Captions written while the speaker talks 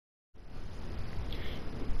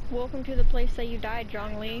Welcome to the place that you died,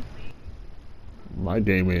 Zhongli. My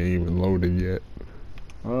game ain't even loaded yet.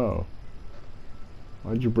 Oh.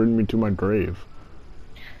 Why'd you bring me to my grave?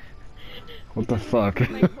 What the fuck?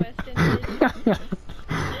 My quest ended.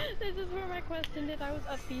 This is where my quest ended. I was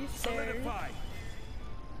up these stairs.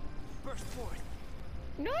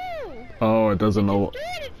 No! Oh, it doesn't know.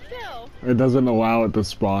 It doesn't allow it to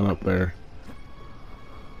spawn up there.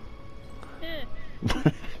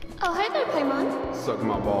 Oh, hey there, Paimon. Suck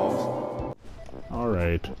my balls.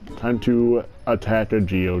 Alright, time to attack a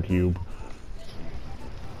geocube.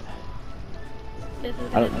 This is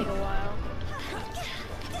gonna take a while.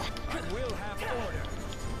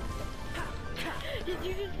 Did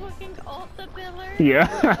you just fucking ult the pillar?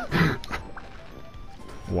 Yeah.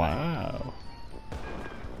 Wow.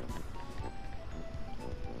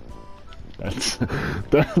 That's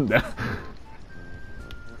that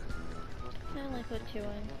What you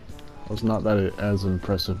want? was not that as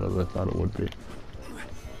impressive as I thought it would be.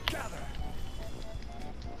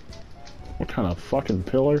 What kind of fucking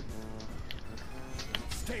pillar?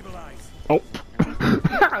 Stabilize. Oh,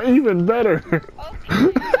 even better.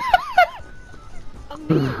 Okay.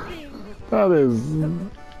 Amazing. That is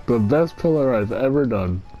the best pillar I've ever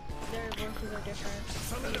done. Their voices are different.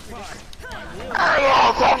 Solidify. Oh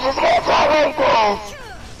yes, I'm just gonna play like this.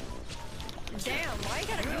 Damn, why you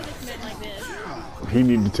gotta do this man like this? He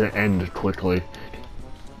needed to end quickly.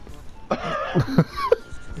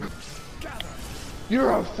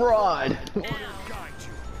 You're a fraud!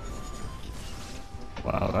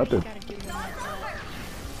 Wow, that did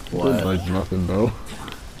What? like nothing though.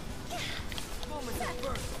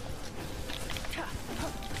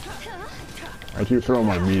 I keep throwing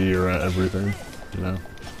my meteor at everything, you know.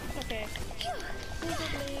 Okay.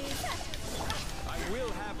 I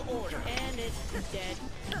will have order. And it's dead.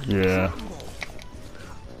 Yeah.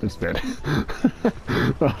 It's dead.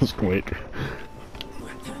 That was quick. Me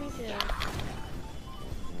too.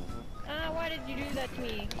 Why did you do that to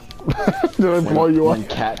me? Did I blow you When up?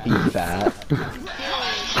 cat be fat. Oh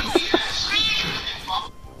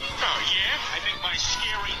yeah? I think my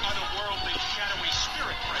scary, otherworldly, shadowy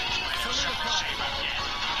spirit friends might have something to say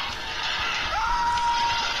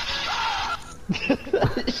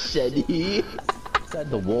about you. Shady. Said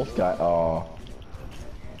the wolf guy. Oh.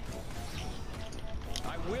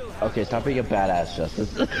 Okay, stop being a badass,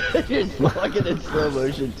 Justice. You're fucking in slow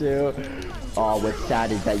motion too. Oh, what's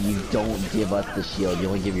sad is that you don't give us the shield. You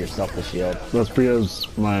only give yourself the shield. That's because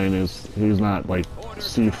mine is, he's not like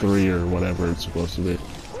C3 or whatever it's supposed to be.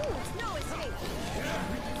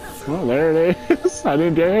 Well, there it is. I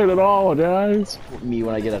didn't get hit at all, guys. Me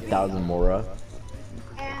when I get 1,000 Mora.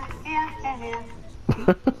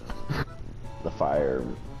 The fire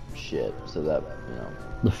shit, so that, you know.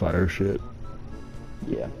 The fire shit.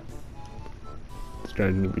 Yeah. This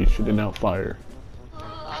guy's gonna be shitting out fire.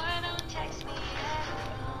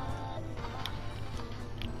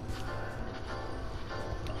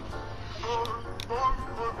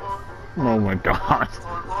 Oh my god.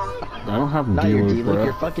 I don't have Not your D-Loop, D-Loop, bro.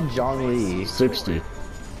 you're fucking Zhongli. 60.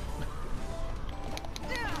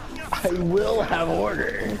 I will have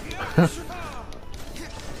order. Come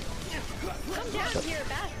down here,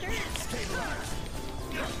 bastard!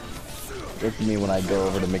 It's me when I go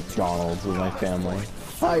over to McDonald's with my family.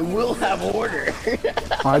 I will have order.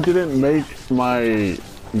 I didn't make my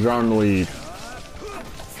Zhongli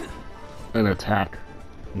an attack,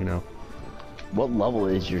 you know. What level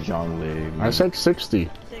is your Zhongli? I said 60.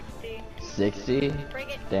 60. 60? Bring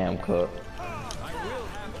it. Damn, cook.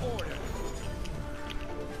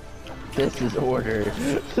 This is order.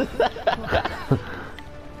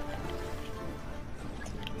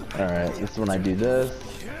 Alright, this is when I do this.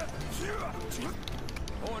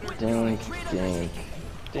 Dink, dink,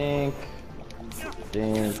 dink,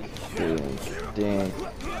 dink, dink, dink,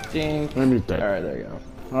 dink. And he's dead. Alright, there you go.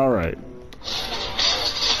 Alright.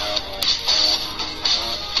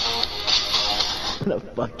 What a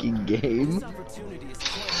fucking game.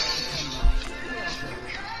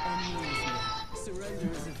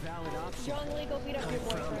 Zhongli, go beat up your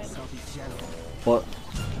boyfriend. What?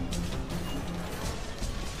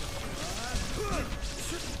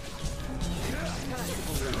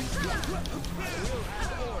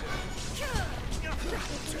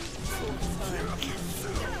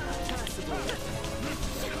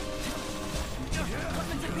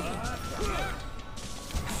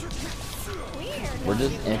 We're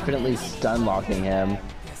just infinitely stun locking him.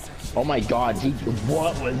 Oh my god,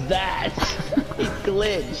 what was that? He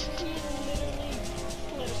glitched.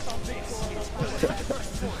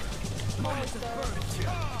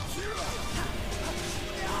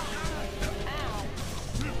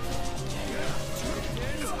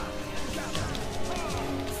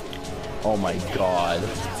 Oh my god.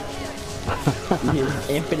 He is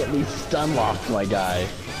infinitely stun locked, my guy.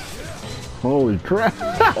 Holy crap!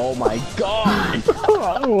 Oh my god!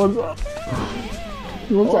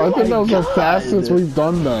 What's up? I think that was the fastest we've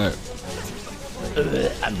done that.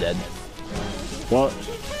 I'm dead. What?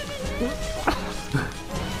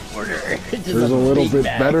 Order. There's a little bit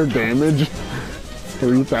better damage.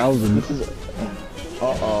 3,000.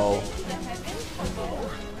 Uh-oh.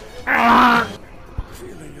 Ah!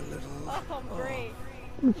 Oh, great.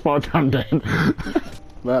 Fuck, I'm dead.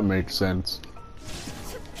 That makes sense.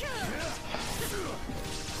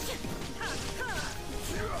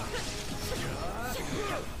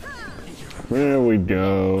 There we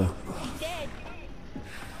go.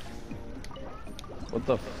 What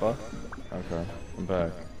the fuck? Okay, I'm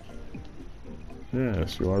back.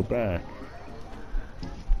 Yes, you are back.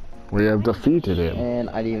 We have defeated him. And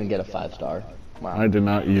I didn't even get a 5-star. Wow. I did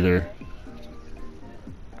not either.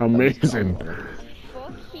 Amazing.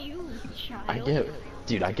 Fuck you, child.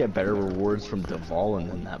 I get better rewards from Devalin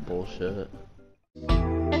than that bullshit.